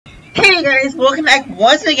Hey guys, welcome back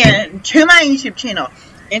once again to my YouTube channel.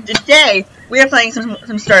 And today, we are playing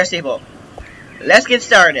some Star Stable. Let's get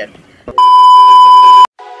started.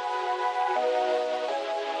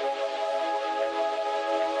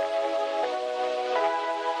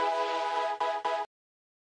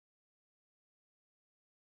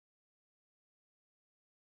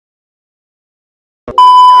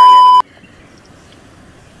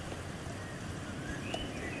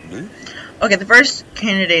 Okay, the first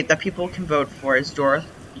candidate that people can vote for is Dora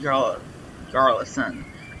Jarlison,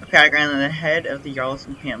 a background in the head of the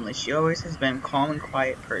Jarlison family. She always has been a calm and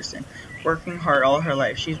quiet person, working hard all her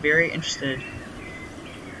life. She's very interested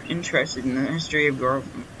in the history of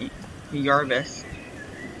Yarvis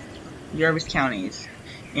counties,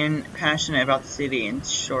 and passionate about the city. In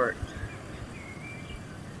short,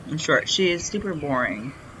 she is super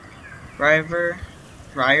boring.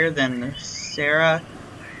 Drier than Sarah.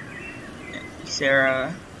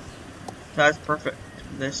 That's perfect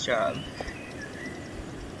for this job.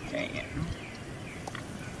 Okay.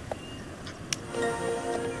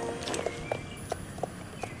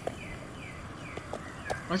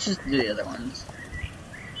 Let's just do the other ones.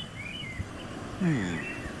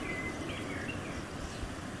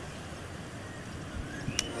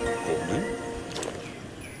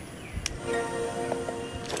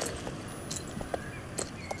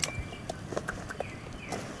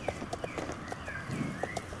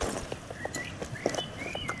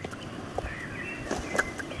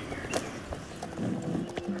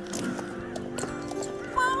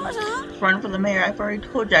 Run for the mayor. I've already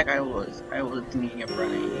told Jack I was thinking of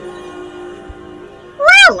running.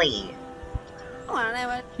 Really?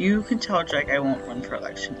 You can tell Jack I won't run for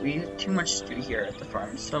election. We have too much to do here at the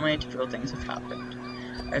farm. So many difficult things have happened.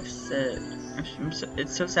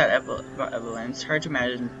 It's so sad about Evelyn. It's hard to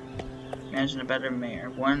imagine a better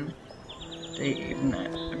mayor. One day even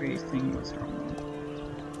that everything was normal.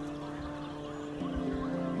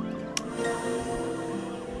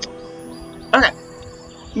 Okay.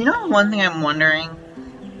 You know one thing I'm wondering?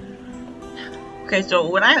 Okay, so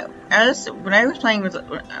when I was playing with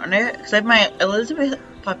because I have my Elizabeth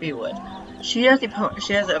Puppywood, she has the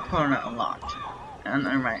opponent unlocked, and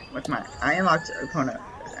I unlocked the opponent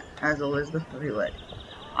as Elizabeth Puppywood.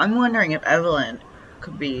 I'm wondering if Evelyn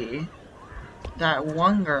could be that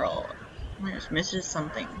one girl, Mrs.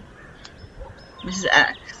 something, Mrs.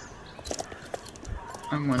 X.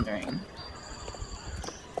 I'm wondering.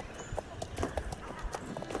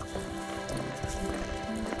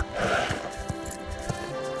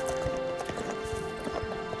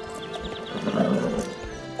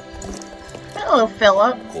 Hello,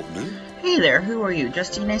 Philip. Hey there, who are you?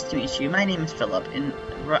 Justine, nice to meet you. My name is Philip, and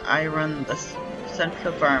I run the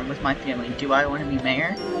Sunfield Farm with my family. Do I want to be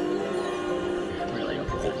mayor? Really?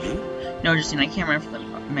 No, Justine, I can't run for the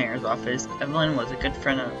mayor's office. Evelyn was a good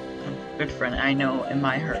friend. I know in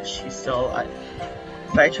my heart she's still alive.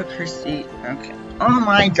 If I took her seat, okay. Oh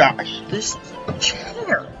my gosh, this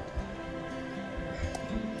chair.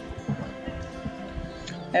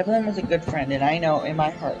 Evelyn was a good friend, and I know in my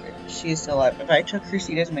heart she is still alive. If I took her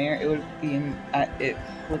seat as mayor, it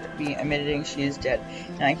would be admitting she is dead,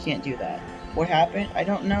 and I can't do that. What happened? I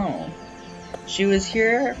don't know. She was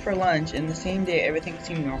here for lunch, and the same day everything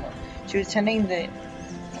seemed normal. She was attending the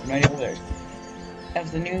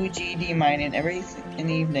new GED mine in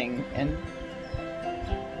the evening, and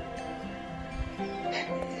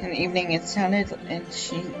in the evening it sounded, and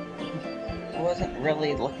she wasn't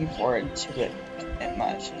really looking forward to it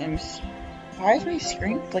much. And why is my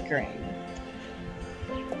screen flickering?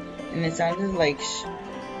 And it sounded like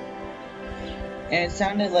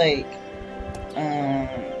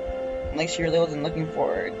she really wasn't looking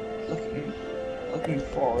forward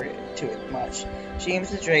to it much. She and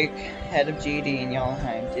Mrs. Drake, head of GED in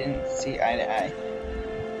Yellowheim, didn't see eye to eye.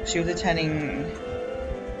 She was attending,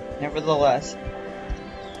 nevertheless,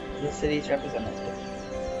 the city's representative.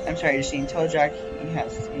 I'm sorry, Justine. Tell Jack he'll have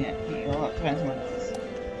to find someone else.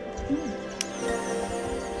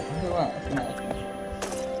 Who else? No.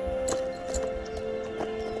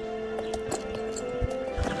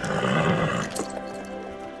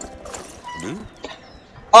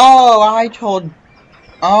 Oh,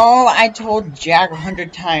 I told Jack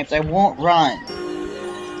 100 times I won't run.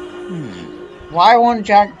 Why won't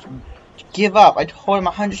Jack give up? I told him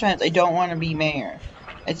 100 times I don't want to be mayor.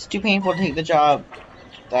 It's too painful to take the job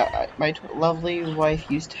that my lovely wife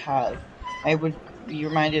used to have. I would be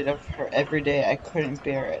reminded of her every day. I couldn't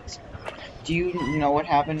bear it. Do you know what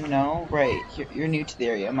happened? No? Right. You're new to the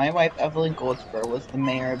area. My wife, Evelyn Goldsboro, was the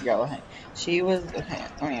mayor of Yellowheim. She was... Okay.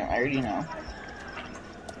 Oh, yeah, I already know.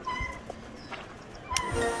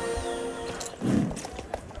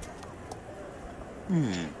 So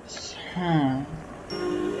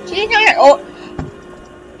you guys, oh.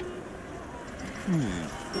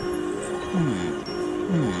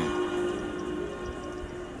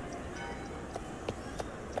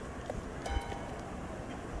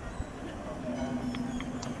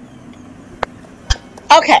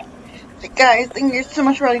 Okay. So guys, thank you so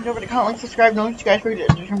much for watching. Don't forget to comment, like, subscribe, don't you guys forget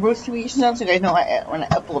to turn post notifications on so you guys know when I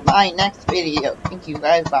upload my next video. Thank you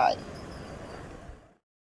guys, bye.